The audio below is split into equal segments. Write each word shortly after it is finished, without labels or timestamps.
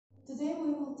Today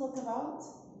we will talk about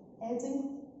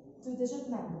adding two-digit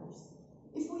numbers.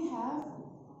 If we have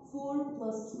 4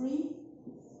 plus 3,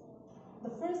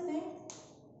 the first thing,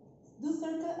 do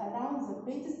circle around the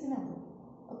greatest number.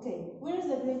 Okay, where is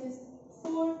the greatest?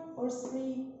 4 or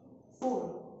 3?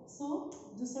 4. So,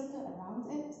 do circle around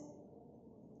it.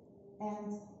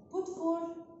 And put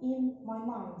 4 in my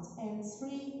mind and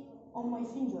 3 on my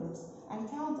fingers. And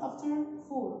count after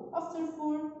 4. After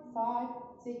 4, 5,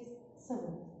 6,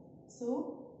 7.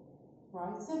 So,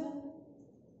 write 7.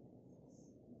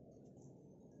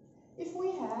 If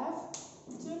we have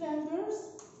two numbers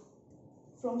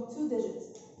from two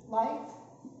digits, like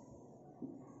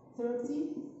 30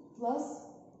 plus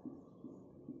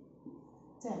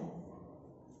 10.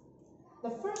 The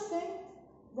first thing,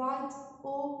 write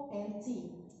O and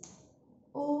T.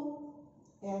 O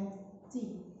and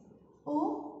T.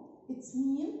 O, it's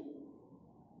mean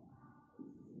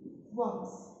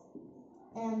ones.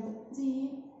 And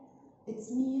T,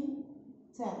 it's mean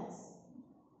tens.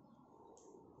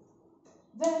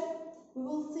 Then we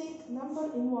will take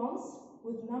number in ones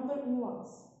with number in ones.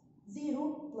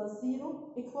 0 plus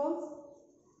 0 equals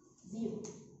 0.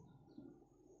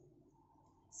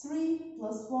 3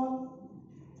 plus 1.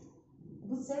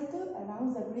 Put circle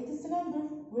around the greatest number.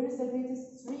 Where is the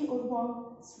greatest? 3 or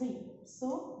 1? 3.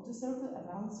 So do circle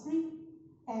around 3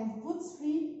 and put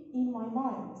 3 in my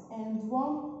mind and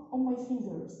 1 on my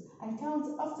fingers and count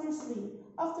after 3.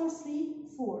 After 3,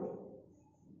 4.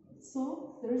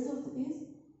 So the result is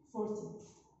 40.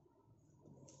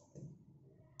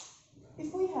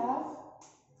 If we have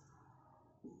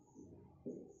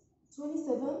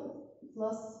 27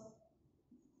 plus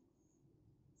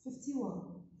 51.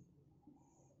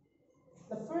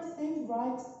 The first thing,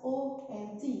 write O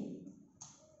and T.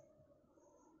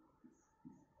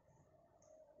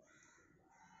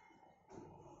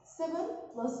 7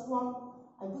 plus 1.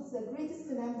 I put the greatest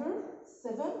number,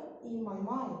 7, in my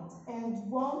mind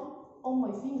and 1 on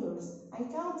my fingers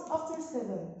and count after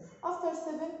 7. After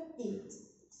 7, 8.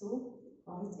 So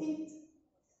write 8.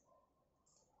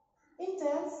 In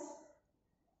tens,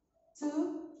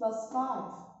 2 plus 5.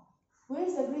 Where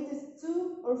is the greatest?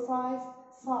 2 or 5?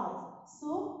 5.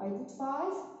 So I put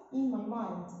 5 in my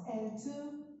mind and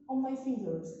 2 on my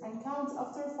fingers and count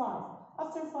after 5.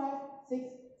 After 5, 6,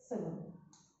 7.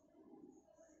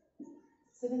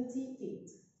 78.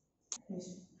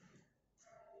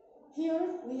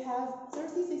 Here we have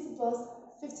 36 plus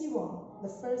 51. The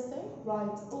first thing,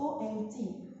 write O and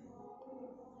T.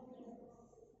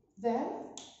 Then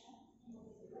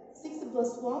 6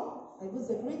 plus 1, I put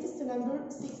the greatest number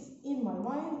 6 in my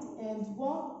mind and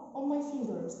 1 on my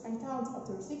fingers and count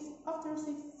after 6,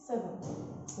 7.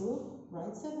 So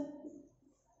write 7.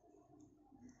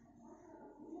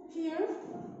 Here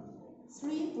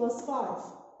 3 plus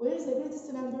 5. Where is the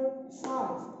greatest number?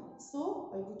 5.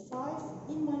 So I put 5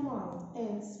 in my mind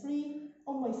and 3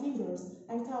 on my fingers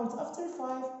and count after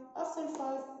 5,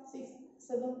 6,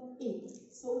 7, 8.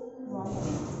 So write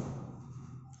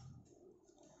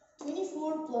 8.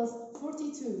 24 plus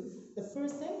 42. The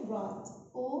first thing, write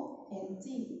O and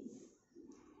T.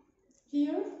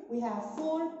 Here we have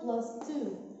 4 plus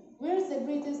 2. Where is the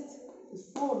greatest?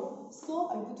 4. So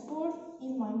I put 4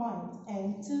 in my mind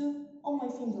and 2 on my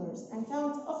fingers and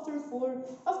count after 4,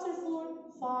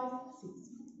 5, 6.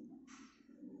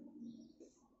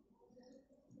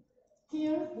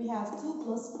 Here we have 2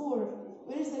 plus 4.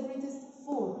 Where is the greatest?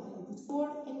 4. I put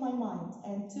 4 in my mind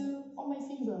and 2 on my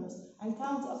fingers and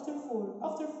count after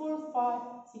 4, 5,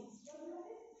 6.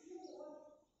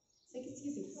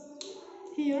 66.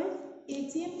 Here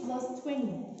 18 plus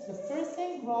 20. The first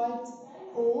thing, write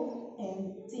O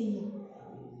and T.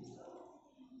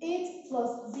 8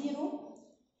 plus 0.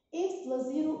 8 plus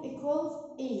 0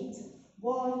 equals 8.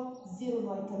 Why? 0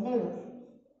 like a mirror.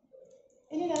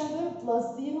 Any number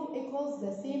plus 0 equals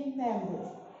the same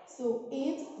number. So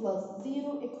 8 plus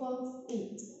 0 equals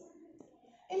 8.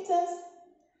 In tens,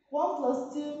 1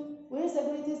 plus 2. Where is the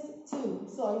greatest? 2.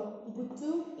 So I put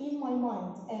 2 in my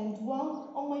mind and 1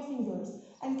 on my fingers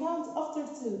and count after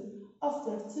 2.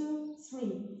 After 2,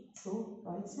 3. So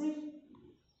write 3.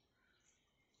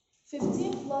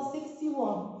 15 plus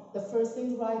 61. The first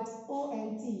thing, write O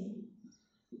and T.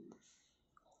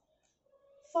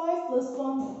 5 plus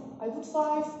 1. I put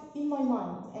 5 in my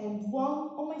mind and 1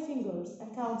 on my fingers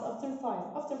and count after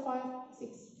 5. After 5,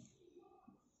 6.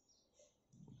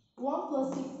 1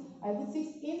 plus 6. I put 6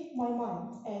 in my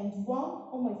mind and 1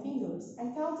 on my fingers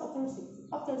and count after 6.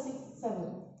 After 6,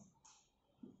 7.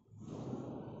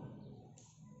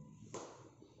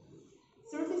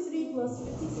 33 plus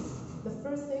 56. The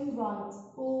first thing, write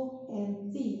O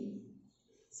and T.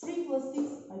 3 plus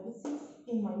 6, I put 6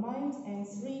 in my mind and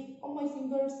 3 on my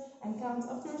fingers and count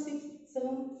after 6,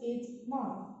 7, 8,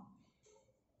 9.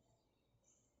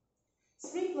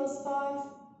 3 plus 5,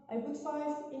 I put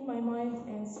 5 in my mind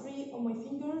and 3 on my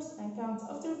fingers and count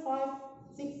after 5,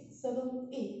 6, 7,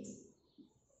 8.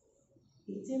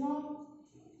 89.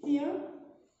 Here,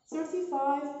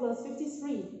 35 plus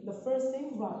 53, the first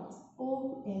thing right,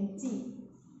 O and T.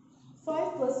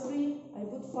 5 plus 3, I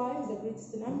put 5, the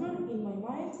greatest number, in my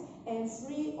mind, and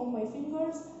 3 on my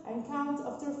fingers, and count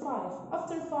after 5.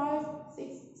 After 5,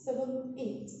 6, 7,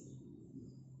 8.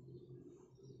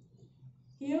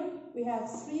 Here we have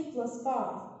 3 plus 5.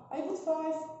 I put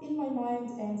 5 in my mind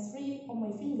and 3 on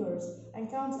my fingers,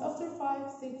 and count after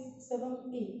 5, 6, 7,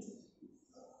 8.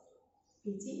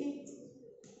 88.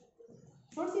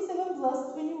 47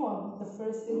 plus 21, the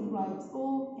first thing right,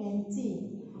 O and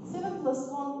T. 7 plus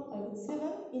 1, I put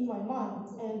 7 in my mind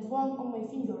and 1 on my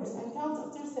fingers and count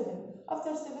after 7.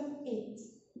 After 7, 8.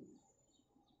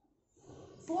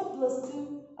 4 plus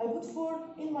 2, I put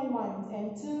 4 in my mind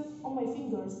and 2 on my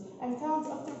fingers and count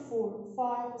after 4,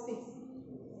 5, 6.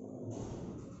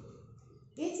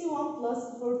 81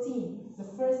 plus 14, the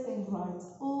first thing right,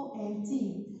 O and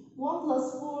T. 1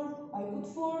 plus 4, I put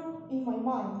 4 in my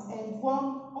mind and 1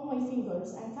 on my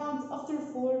fingers and count after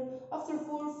 4,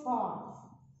 5.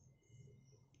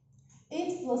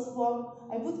 8 plus 1,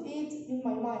 I put 8 in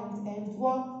my mind and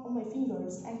 1 on my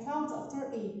fingers and count after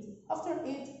 8. After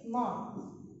 8, 9.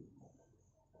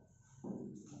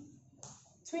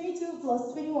 22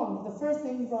 plus 21, the first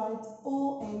thing right,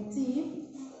 O and T.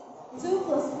 2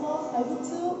 plus 1, I put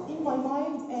 2 in my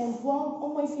mind and 1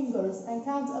 on my fingers and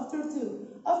count after 2.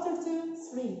 After 2,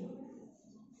 3.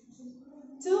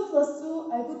 2 plus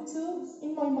 2, I put 2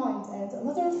 in my mind and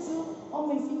another 2 on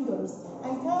my fingers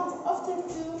and count after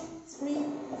 2, 3,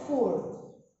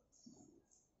 4.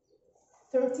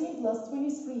 13 plus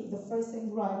 23, the first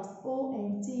thing right, O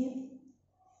and T.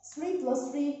 3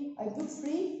 plus 3, I put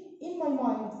 3 in my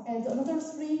mind and another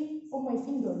 3 on my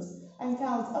fingers and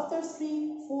count after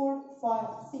 3, 4, 5,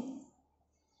 6.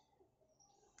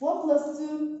 1 plus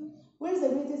 2, where is the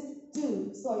greatest?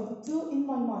 2. So I put 2 in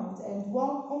my mind and 1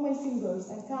 on my fingers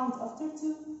and count after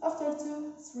 2,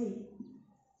 3.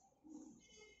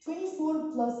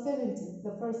 24 plus 70,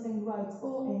 the first thing right,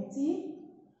 O and T.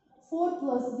 4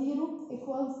 plus 0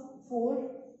 equals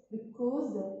 4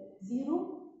 because the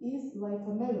 0 is like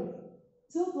a mirror.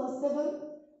 2 plus 7,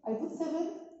 I put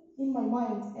 7 in my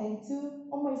mind and 2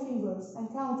 on my fingers and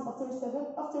count after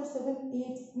 7,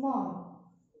 8, 9.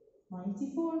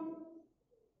 94.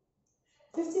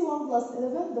 51 plus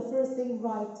 11, the first thing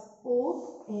right,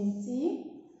 O and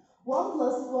T. 1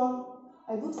 plus 1,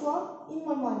 I put 1 in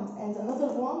my mind and another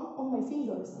 1 on my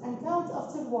fingers and count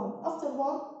after 1. After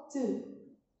 1, 2.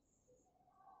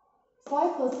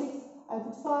 5 plus 6, I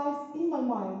put 5 in my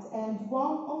mind and 1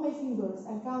 on my fingers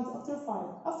and count after 5.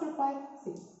 After 5,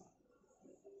 6.